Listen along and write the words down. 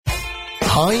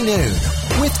High Noon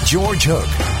with George Hook.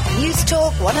 News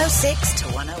Talk 106 to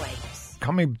 108.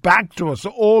 Coming back to us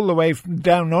all the way from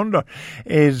down under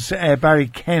is Barry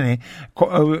Kenny,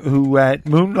 who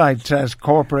moonlights as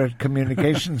corporate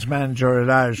communications manager at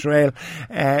Irish Rail,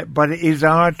 but is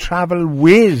our travel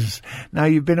whiz. Now,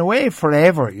 you've been away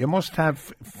forever. You must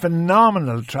have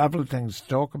phenomenal travel things to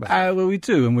talk about. Well, we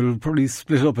do, and we'll probably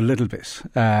split up a little bit.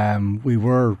 We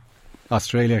were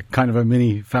Australia, kind of a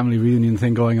mini family reunion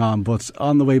thing going on, but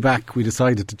on the way back we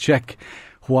decided to check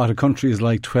what a country is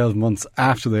like 12 months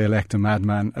after they elect a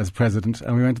madman as president,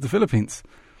 and we went to the Philippines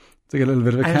to get a little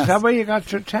bit of a cast. Is that where you got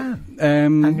your tan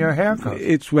and your haircut?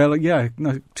 It's, well, yeah,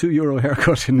 no, €2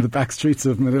 haircut in the back streets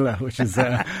of Manila, which is,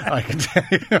 I can tell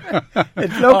you,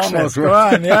 it looks almost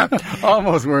worth,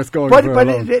 almost worth going but, for but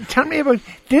alone. Tell me about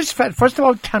this. First of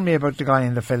all, tell me about the guy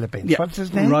in the Philippines. Yeah. What's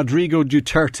his name? Rodrigo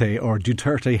Duterte, or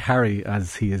Duterte Harry,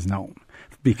 as he is known,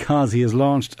 because he has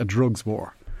launched a drugs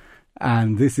war.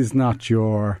 And this is not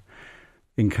your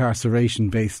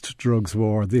incarceration-based drugs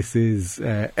war. This is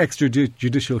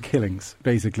extrajudicial killings.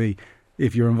 Basically,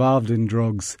 if you're involved in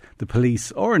drugs, the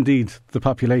police, or indeed the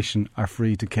population, are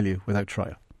free to kill you without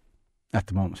trial at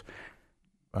the moment.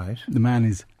 Right. The man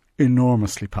is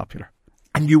enormously popular.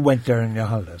 And you went there in your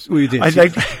holidays. We did.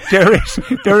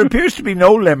 There appears to be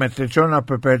no limit that you're not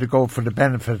prepared to go for the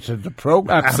benefits of the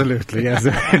programme. Absolutely, yes.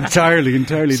 entirely.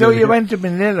 So you went to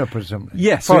Manila, presumably?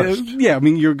 Yes. First. I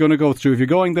mean, you're going to go through, if you're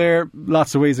going there,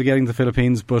 lots of ways of getting to the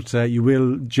Philippines, but you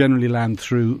will generally land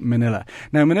through Manila.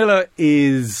 Now, Manila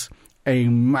is a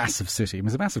massive city.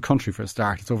 It's a massive country for a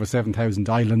start. It's over 7,000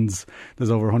 islands.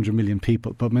 There's over 100 million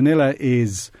people. But Manila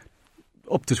is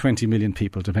up to 20 million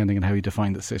people, depending on how you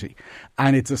define the city.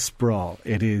 And it's a sprawl.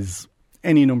 It is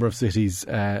any number of cities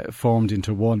formed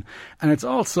into one. And it's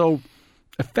also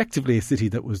effectively a city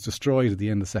that was destroyed at the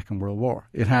end of the Second World War.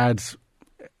 It had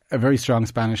a very strong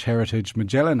Spanish heritage.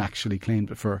 Magellan actually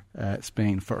claimed it for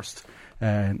Spain first.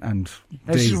 And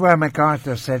this is where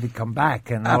MacArthur said he'd come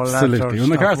back and all that sort of stuff. When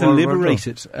MacArthur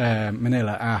liberated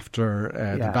Manila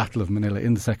after the Battle of Manila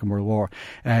in the Second World War,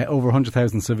 over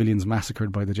 100,000 civilians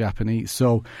massacred by the Japanese.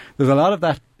 So there's a lot of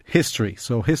that history.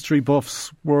 So history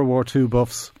buffs, World War II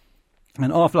buffs,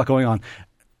 an awful lot going on.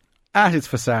 At its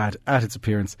facade, at its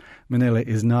appearance, Manila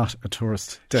is not a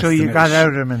tourist destination. So you got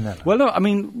out of Manila? Well, no, I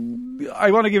mean,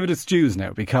 I want to give it its dues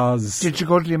now, because... Did you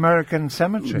go to the American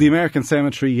Cemetery? The American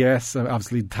Cemetery, yes.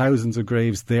 Obviously, thousands of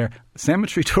graves there.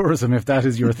 Cemetery tourism, if that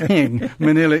is your thing,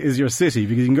 Manila is your city,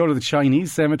 because you can go to the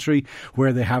Chinese cemetery,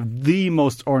 where they have the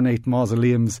most ornate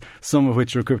mausoleums, some of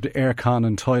which are equipped to aircon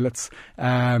and toilets.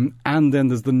 And then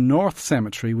there's the North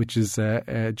Cemetery, which is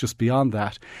just beyond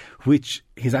that, which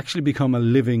has actually become a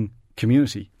living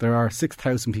community. There are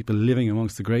 6,000 people living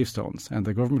amongst the gravestones, and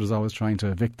the government is always trying to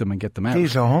evict them and get them out.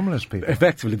 These are homeless people.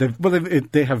 Effectively.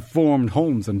 They have formed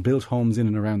homes and built homes in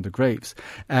and around the graves.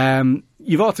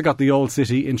 You've also got the old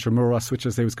city, Intramuros, which,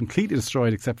 as I say, was completely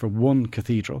destroyed except for one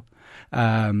cathedral,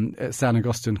 San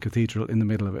Agustin Cathedral in the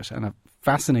middle of it, and a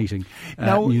fascinating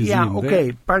museum.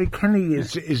 Okay. Barry Kenny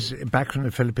is back from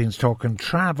the Philippines talking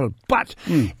travel, but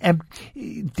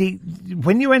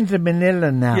when you went to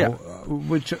Manila now,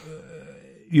 which...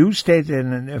 You stayed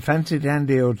in a fancy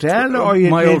dandy hotel, or you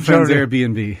my did old friend's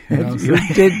Airbnb?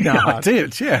 You did not. I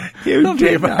did, yeah.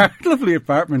 Lovely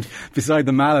apartment beside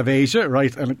the Mall of Asia,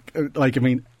 right?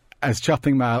 And as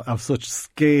shopping mall of such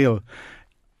scale,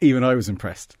 even I was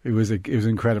impressed. It was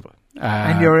incredible.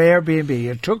 And your Airbnb,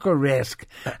 you took a risk,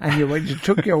 and you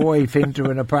took your wife into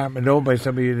an apartment owned by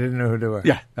somebody you didn't know who they were.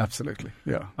 Yeah, absolutely.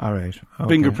 Yeah. All right. Okay.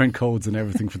 Fingerprint codes and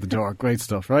everything for the door. Great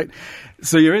stuff, right?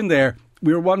 So you're in there.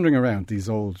 We were wandering around these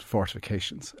old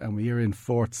fortifications, and we were in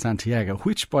Fort Santiago,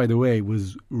 which, by the way,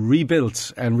 was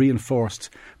rebuilt and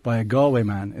reinforced by a Galway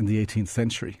man in the 18th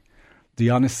century,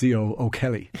 Dionisio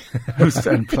O'Kelly, who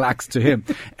sent plaques to him.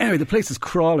 Anyway, the place is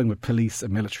crawling with police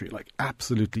and military, like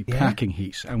absolutely packing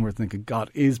heat. And we're thinking, God,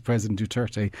 is President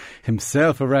Duterte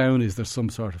himself around? Is there some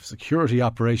sort of security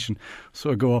operation?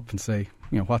 So I go up and say,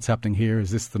 what's happening here?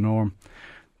 Is this the norm?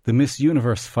 The Miss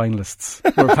Universe finalists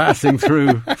were passing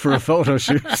through for a photo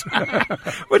shoot.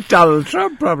 With Donald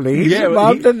Trump, probably. He's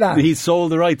involved in that. He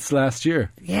sold the rights last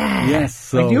year. Yeah. Yes.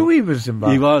 So I knew he was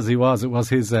involved. He was. It was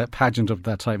his pageant of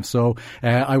that time. So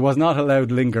I was not allowed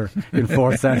to linger in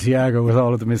Fort Santiago with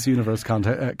all of the Miss Universe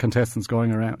contestants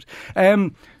going around.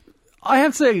 I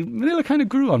have to say, Manila kind of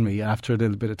grew on me after a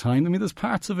little bit of time. I mean, there's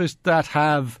parts of it that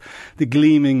have the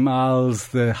gleaming malls,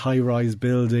 the high-rise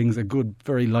buildings, a good,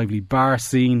 very lively bar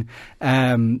scene.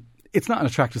 It's not an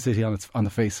attractive city on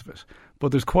the face of it.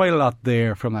 but there's quite a lot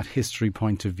there from that history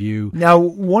point of view. Now,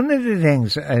 one of the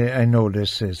things, I know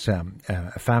this is a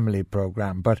family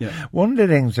program, but one of the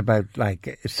things about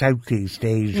like Southeast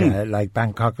Asia, like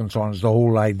Bangkok and so on, is the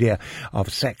whole idea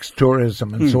of sex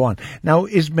tourism and so on. Now,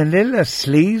 is Manila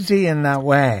sleazy in that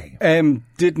way?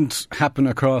 Didn't happen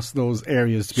across those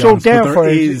areas, to be So honest, but therefore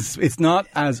it's not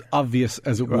as obvious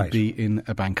as it would be in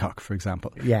a Bangkok, for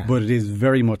example. Yeah. But it is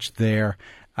very much there.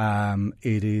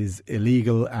 It is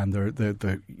illegal, and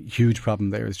the huge problem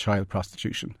there is child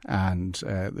prostitution, and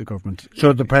the government.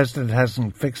 So the president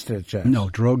hasn't fixed it yet? No,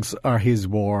 drugs are his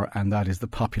war, and that is the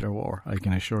popular war, I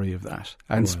can assure you of that.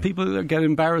 And people get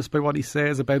embarrassed by what he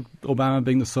says about Obama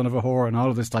being the son of a whore and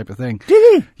all of this type of thing.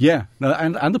 Did he? Yeah, no,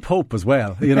 and the Pope as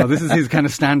well. You know, this is his kind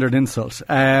of standard insult.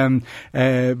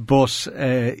 But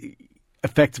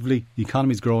effectively, the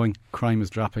economy is growing, crime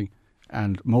is dropping.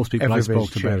 And most people Everybody's I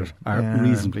spoke about it are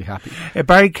reasonably happy.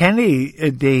 Barry Kenny,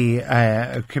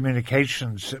 the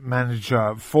communications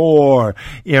manager for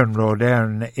Éireann Road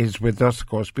Éireann, is with us, of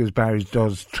course, because Barry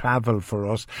does travel for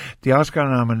us. The Oscar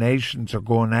nominations are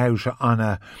going out on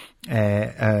a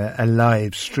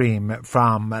live stream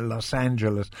from Los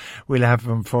Angeles. We'll have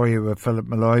them for you with Philip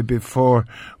Malloy before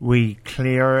we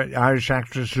clear. Irish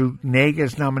actress Ruth Negga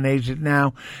is nominated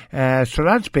now, so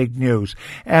that's big news.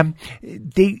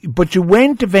 But you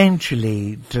went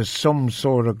eventually to some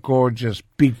sort of gorgeous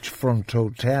beachfront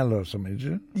hotel or something, did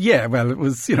you? Yeah, well, it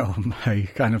was, my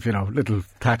kind of, little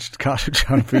thatched cottage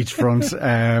on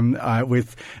beachfront,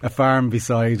 with a farm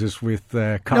beside it with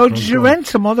cotton. No, did you rent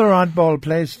some other oddball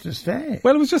place to stay?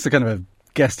 Well, it was just a kind of a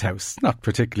guest house, not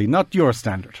your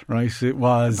standard, right? It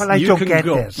was. But I don't get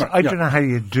this. I don't know how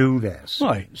you do this.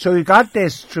 Why? So you got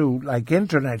this through like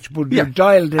internet, but you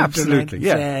dialed internet and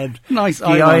said nice the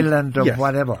island of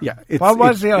whatever. Yeah. What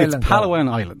was the island? It's Palawan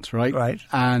Island, right? Right.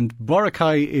 And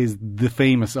Boracay is the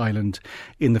famous island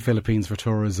in the Philippines for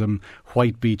tourism.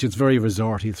 White beach. It's very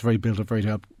resorty. It's very built up, very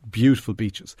beautiful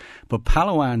beaches. But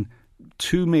Palawan,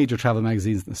 two major travel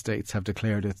magazines in the States have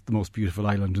declared it the most beautiful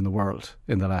island in the world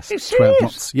in the last 12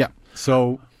 months. Yeah.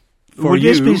 So would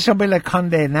this be something like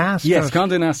Condé Nast? Yes,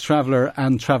 Condé Nast Traveller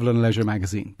and Travel and Leisure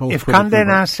magazine. Both if Condé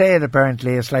Nast say it,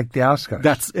 apparently it's like the Oscars.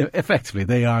 That's effectively,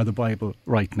 they are the Bible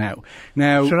right now.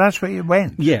 So that's where you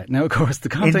went. Yeah. Now, of course, the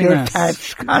Condé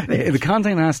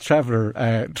Nast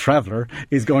traveller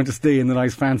is going to stay in the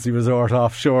nice fancy resort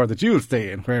offshore that you'll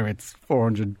stay in, where it's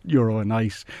 €400 a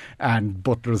night and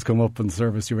butlers come up and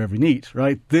service your every need.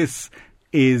 Right. We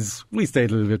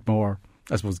stayed a little bit more,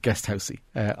 I suppose, guest housey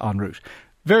en route.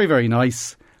 Very, very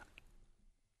nice.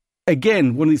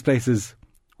 Again, one of these places,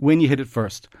 when you hit it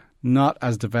first, not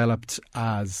as developed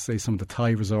as, say, some of the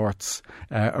Thai resorts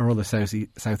or other Southeast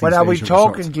Asia resorts. But are we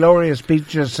talking glorious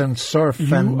beaches and surf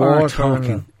and water? You are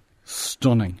talking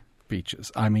stunning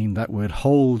beaches. I mean, that would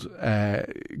hold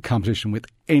competition with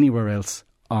anywhere else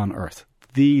on earth.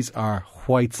 These are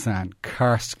white sand,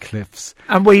 karst cliffs.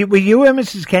 And were you and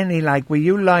Mrs. Kenny, were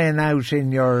you lying out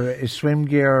in your swim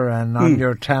gear and on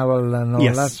your towel and all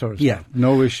that sort of stuff? Yeah,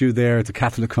 no issue there. It's a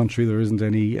Catholic country. There isn't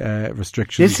any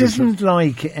restrictions. This isn't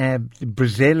like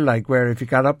Brazil, where if you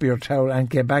got up your towel and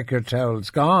came back your towel's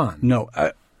gone. No,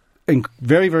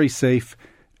 very, very safe.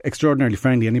 Extraordinarily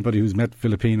friendly. Anybody who's met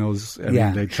Filipinos,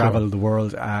 they travel the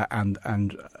world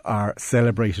and are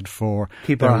celebrated for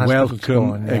their welcome.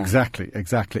 Going, yeah.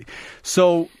 Exactly.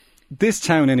 So this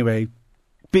town, anyway,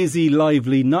 busy,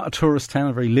 lively, not a tourist town,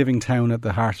 a very living town at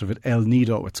the heart of it. El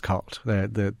Nido, it's called,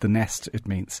 the nest. It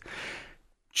means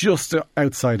just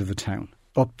outside of the town,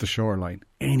 up the shoreline,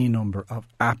 any number of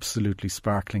absolutely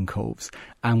sparkling coves.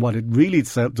 And what it really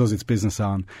does its business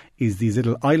on is these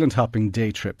little island hopping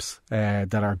day trips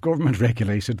that are government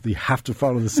regulated. You have to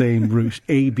follow the same route,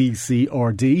 A, B, C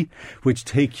or D, which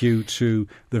take you to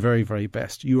the very, very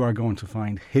best. You are going to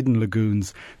find hidden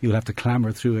lagoons. You'll have to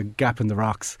clamber through a gap in the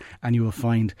rocks and you will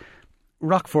find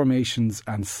rock formations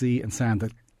and sea and sand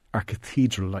that are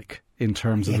cathedral-like in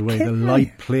terms of the way the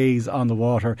light plays on the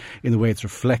water, in the way it's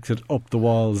reflected up the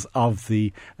walls of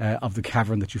the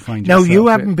cavern that you find yourself in. Now, you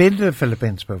haven't been to the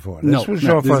Philippines before. This was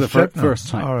your first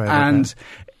time. All right, and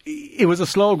it was a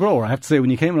slow grower, I have to say. When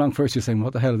you came along first, you're saying,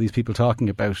 what the hell are these people talking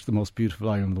about, the most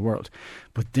beautiful island in the world?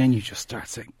 But then you just start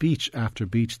saying, beach after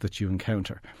beach that you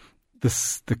encounter.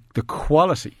 The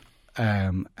quality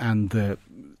and the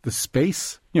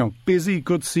space, busy,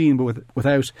 good scene, but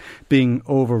without being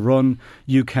overrun.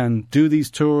 You can do these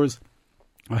tours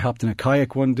I hopped in a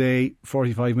kayak one day,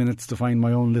 45 minutes to find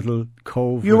my own little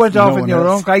cove. You went off in your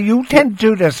own kayak. You tend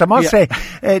to do this. I must say,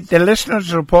 the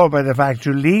listeners report by the fact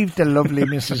you leave the lovely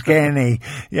Mrs. Gurney,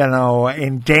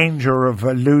 in danger of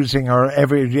losing her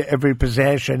every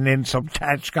possession in some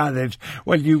thatched cottage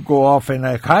while you go off in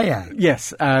a kayak.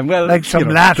 Yes. Well, like some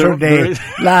latter day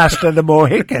last of the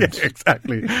Mohicans. Yeah,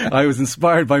 exactly. I was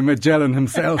inspired by Magellan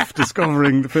himself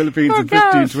discovering the Philippines in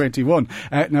 1521.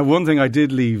 Now, one thing I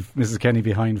did leave Mrs. Kenny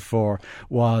behind for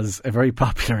was a very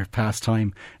popular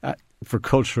pastime for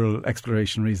cultural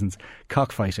exploration reasons,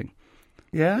 cockfighting.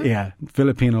 Yeah? Yeah.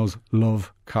 Filipinos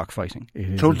love cockfighting.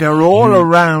 So they're all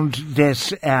around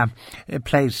this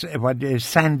place, what is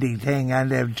sandy thing, and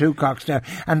they have two cocks there.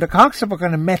 And the cocks have a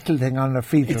kind of metal thing on their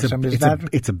feet it's or something.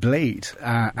 It's a blade.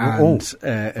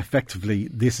 Effectively,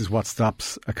 this is what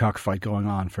stops a cockfight going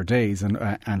on for days and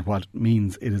what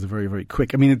means it is very, very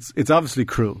quick. I mean, it's obviously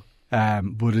cruel,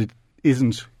 but it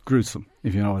isn't gruesome,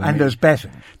 if you know what I mean. And there's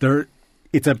betting.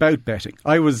 It's about betting.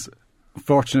 I was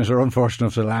fortunate or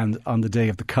unfortunate to land on the day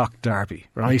of the cock derby,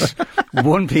 right?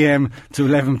 1 p.m. to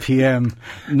 11 p.m.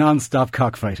 non-stop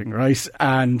cockfighting, right?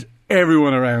 And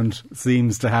everyone around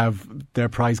seems to have their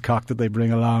prize cock that they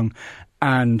bring along,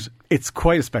 and it's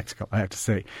quite a spectacle, I have to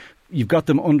say. You've got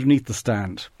them underneath the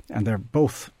stand, and they're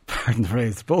both, pardon the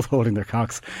phrase, both holding their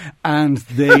cocks, and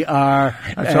they are...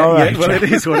 That's all right. Well, it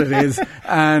is what it is.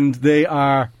 And they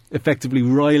are effectively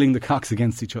riling the cocks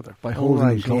against each other by holding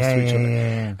them close to each other.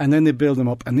 Yeah. And then they build them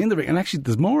up. And in the ring, and actually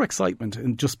there's more excitement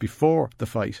just before the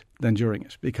fight than during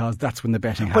it, because that's when the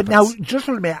betting happens. But now, just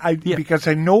a minute, because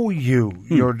I know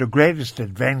you're the greatest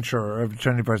adventurer of the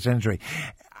 21st century.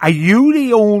 Are you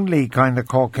the only kind of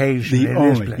Caucasian in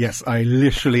this place? Yes, I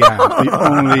literally am. The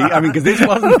only, I mean, because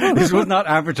this was not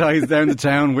advertised down the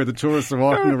town where the tourists are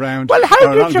walking around. Well,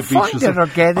 how did you find it or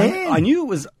get in? I knew it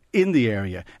was in the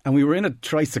area, and we were in a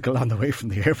tricycle on the way from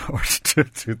the airport to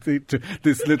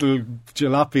this little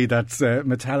jalopy that's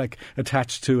metallic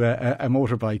attached to a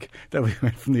motorbike that we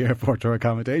went from the airport to our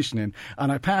accommodation in.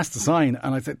 And I passed the sign,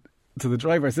 and I said to the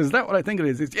driver, I said, "Is that what I think it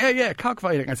is?" He said, yeah,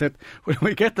 cockfighting. I said, "When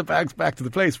we get the bags back to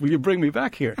the place, will you bring me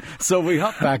back here?" So we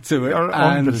hopped back to it.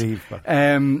 Unbelievable.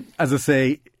 As I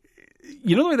say,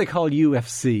 you know the way they call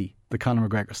UFC, the Conor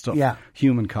McGregor stuff? Yeah.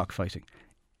 Human cockfighting.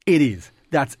 It is.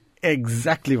 That's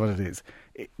exactly what it is.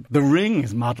 The ring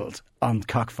is modelled on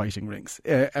cockfighting rings.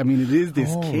 I mean, it is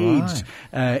this caged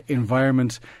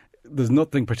environment. There's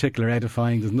nothing particularly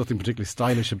edifying. There's nothing particularly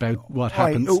stylish about what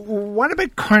happens. What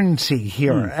about currency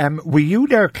here? Were you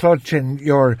there clutching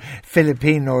your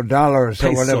Filipino dollars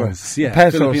pesos, or whatever? Yeah,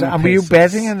 pesos. Filipino And were you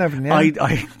betting and everything?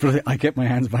 Yeah? I get my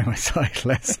hands by my side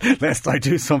lest I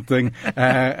do something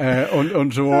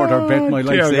untoward or bet my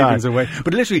life savings away.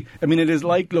 But literally, I mean, it is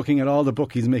like looking at all the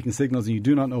bookies making signals and you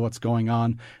do not know what's going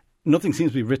on. Nothing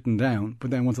seems to be written down,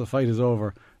 but then once the fight is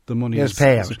over, the money is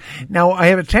payout. Now, I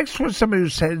have a text from somebody who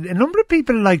said a number of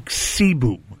people like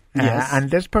Cebu. Yes. And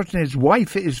this person, his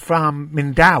wife is from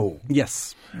Mindanao.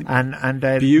 Yes. And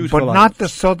beautiful, but not the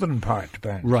southern part,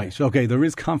 apparently. Right. Okay. There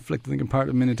is conflict, I think, in part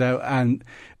of Mindanao,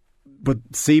 but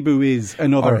Cebu is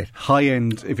another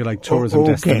high-end, if you like, tourism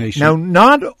destination. Now,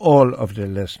 not all of the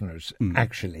listeners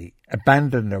actually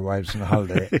abandon their wives on a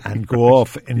holiday and go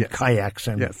off in kayaks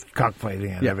and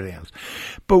cockfighting and everything else.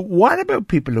 But what about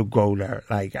people who go there,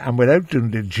 and without doing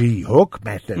the G-hook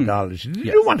methodology,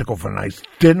 you want to go for a nice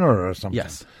dinner or something?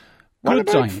 Yes. Good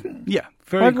time. Yeah,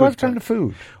 very good. What kind of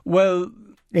food? Well,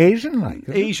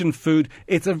 Asian food.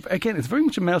 It's very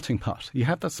much a melting pot. You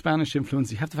have that Spanish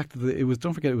influence. You have the fact that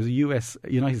don't forget it was a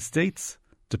United States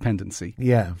dependency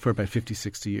for about 50,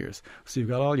 60 years. So you've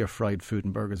got all your fried food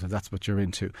and burgers if that's what you're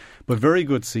into. But very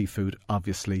good seafood,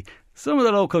 obviously. Some of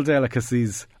the local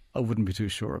delicacies I wouldn't be too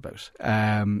sure about.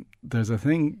 There's a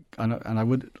thing, and I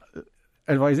would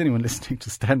advise anyone listening to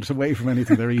stand away from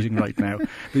anything they're eating right now.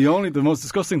 The most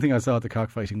disgusting thing I saw at the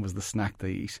cockfighting was the snack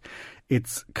they eat.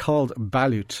 It's called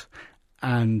balut,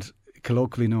 and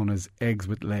colloquially known as eggs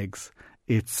with legs.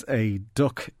 It's a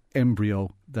duck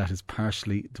embryo that is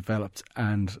partially developed,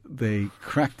 and they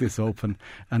crack this open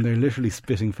and they're literally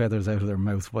spitting feathers out of their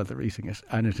mouth while they're eating it,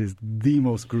 and it is the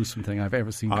most gruesome thing I've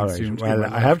ever seen consumed. Well,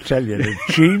 I have to tell you that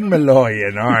Jean Malloy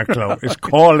in Arklow is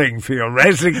calling for your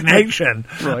resignation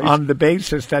on the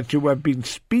basis that you have been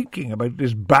speaking about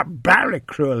this barbaric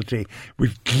cruelty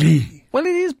with glee. Well,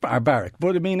 it is barbaric,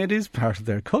 but I mean, it is part of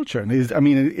their culture, and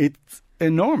it's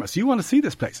enormous. You want to see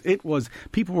this place.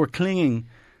 People were clinging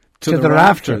to the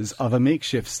rafters of a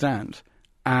makeshift stand,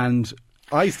 and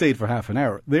I stayed for half an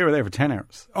hour. They were there for 10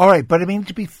 hours. All right, but I mean,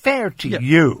 to be fair to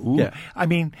you, Yeah. I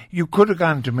mean, you could have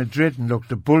gone to Madrid and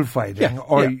looked at bullfighting,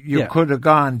 or you could have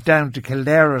gone down to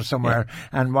Kildare or somewhere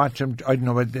and watched them, I don't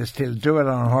know whether they still do it,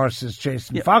 on horses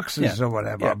chasing foxes or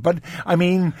whatever. Yeah. But, I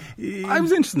mean... I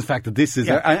was interested in the fact that this is,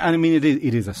 and I mean,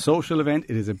 it is a social event,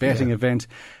 it is a betting event.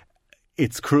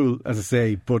 It's cruel, as I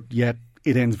say, but yet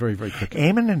it ends very, very quickly.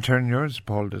 Eamon and Turnier is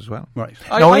appalled as well. Right.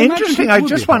 No, I interesting. I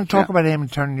just want to talk about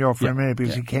Eamon Turnier for a minute,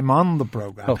 because he came on the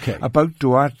programme about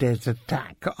Duarte's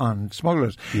attack on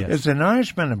smugglers. Yes. There's an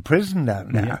Irishman in prison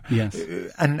down there,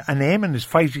 and Eamon is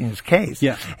fighting his case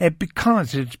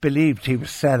because it's believed he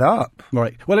was set up.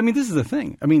 Right. Well, I mean, this is the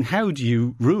thing. I mean, how do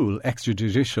you rule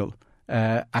extrajudicial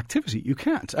activity? You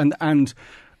can't. And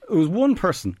there was one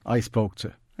person I spoke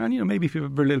to, and, you know, maybe people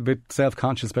are a little bit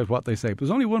self-conscious about what they say, but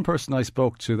there's only one person I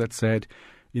spoke to that said,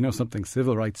 you know something,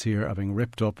 civil rights here are being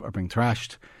ripped up, are being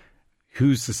trashed.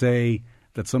 Who's to say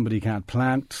that somebody can't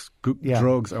plant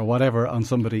drugs or whatever on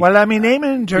somebody? Well, I mean,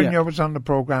 Eamon Turnier was on the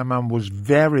programme and was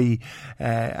very, we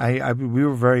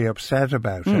were very upset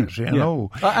about it, you know.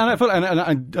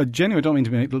 And I genuinely don't mean to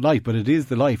be light, but it is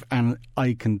the life, and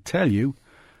I can tell you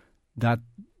that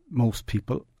most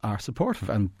people are supportive,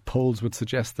 and polls would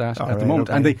suggest that at the moment.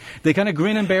 Okay. And they kind of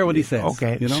grin and bear what he says.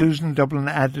 Okay, you know? Susan Dublin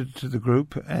added to the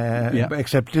group,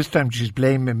 except this time she's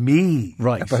blaming me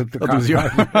about the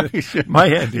cockfighting. My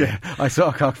idea. Yeah. I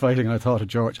saw cockfighting and I thought of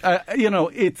George. You know,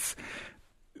 it's...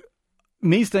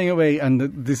 Me staying away, and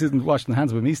this isn't washing the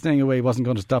hands, but me staying away wasn't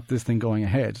going to stop this thing going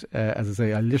ahead. As I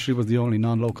say, I literally was the only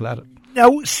non-local at it.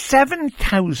 Now,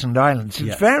 7,000 islands.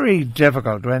 It's very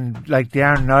difficult when, like, the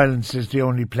Aran Islands is the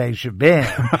only place you've been.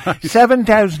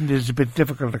 7,000 is a bit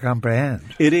difficult to comprehend.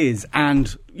 It is,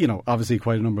 and, you know, obviously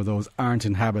quite a number of those aren't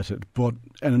inhabited, but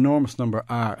an enormous number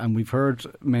are, and we've heard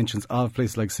mentions of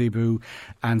places like Cebu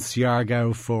and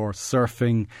Siargao for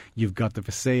surfing. You've got the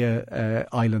Visayas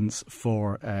Islands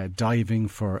for diving,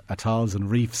 for atolls and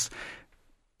reefs.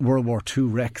 World War II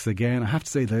wrecks again. I have to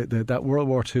say that World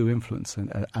War II influence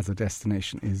as a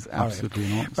destination is absolutely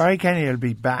enormous. Barry Kenny will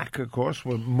be back, of course,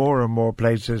 with more and more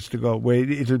places to go.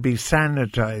 It'll be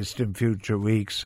sanitised in future weeks.